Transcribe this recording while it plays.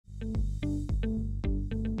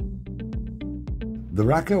The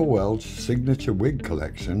Raquel Welch Signature Wig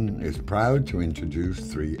Collection is proud to introduce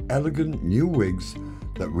 3 elegant new wigs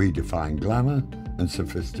that redefine glamour and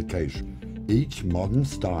sophistication. Each modern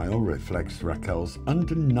style reflects Raquel's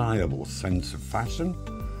undeniable sense of fashion,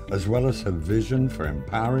 as well as her vision for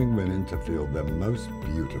empowering women to feel their most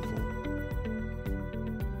beautiful.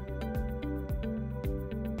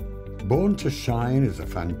 Born to Shine is a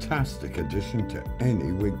fantastic addition to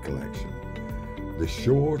any wig collection. The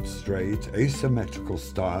short, straight, asymmetrical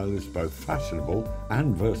style is both fashionable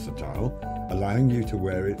and versatile, allowing you to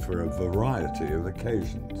wear it for a variety of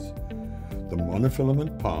occasions. The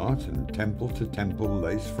monofilament part and temple-to-temple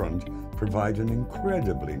lace front provide an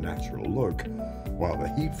incredibly natural look, while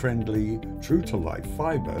the heat-friendly, true-to-life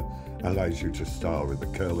fibre allows you to style with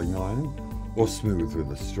a curling iron or smooth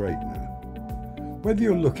with a straightener. Whether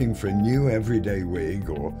you're looking for a new everyday wig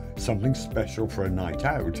or something special for a night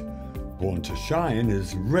out, Born to Shine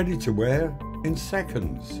is ready to wear in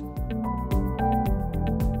seconds.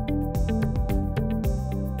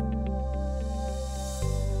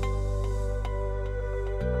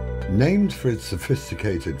 Named for its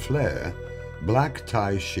sophisticated flair, black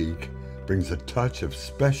Tie Chic brings a touch of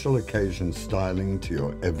special occasion styling to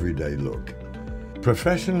your everyday look.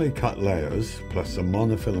 Professionally cut layers plus a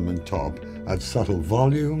monofilament top add subtle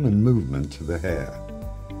volume and movement to the hair.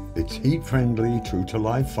 Its heat-friendly,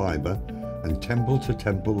 true-to-life fibre and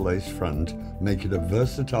temple-to-temple lace front make it a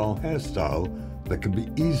versatile hairstyle that can be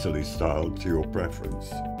easily styled to your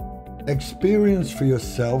preference. Experience for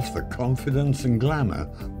yourself the confidence and glamour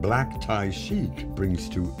black Tie Chic brings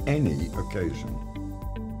to any occasion.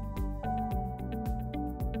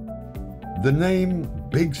 The name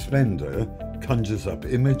Big Spender conjures up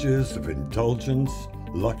images of indulgence,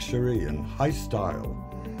 luxury and high style,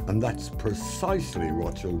 and that's precisely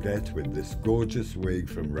what you'll get with this gorgeous wig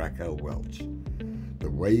from Raquel Welch. The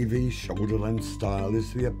wavy, shoulder-length style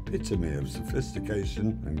is the epitome of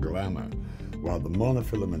sophistication and glamour, while the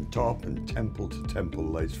monofilament top and temple-to-temple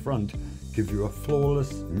lace front give you a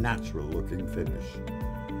flawless, natural-looking finish.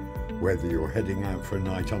 Whether you're heading out for a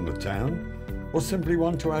night on the town, or simply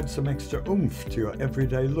want to add some extra oomph to your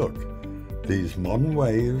everyday look, these modern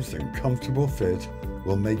waves and comfortable fit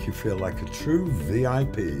will make you feel like a true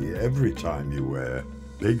VIP every time you wear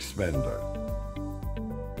Big Spender.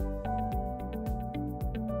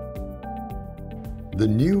 The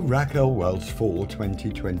new Raquel Welch Fall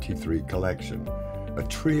 2023 collection, a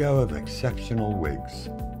trio of exceptional wigs,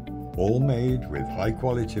 all made with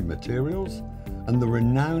high-quality materials and the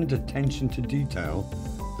renowned attention to detail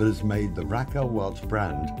that has made the Raquel Welch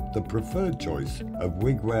brand the preferred choice of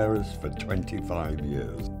wig wearers for 25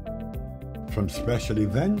 years. From special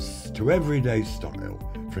events to everyday style,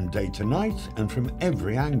 from day to night and from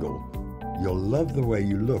every angle, you'll love the way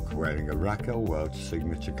you look wearing a Raquel Welch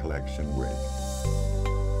Signature Collection wig.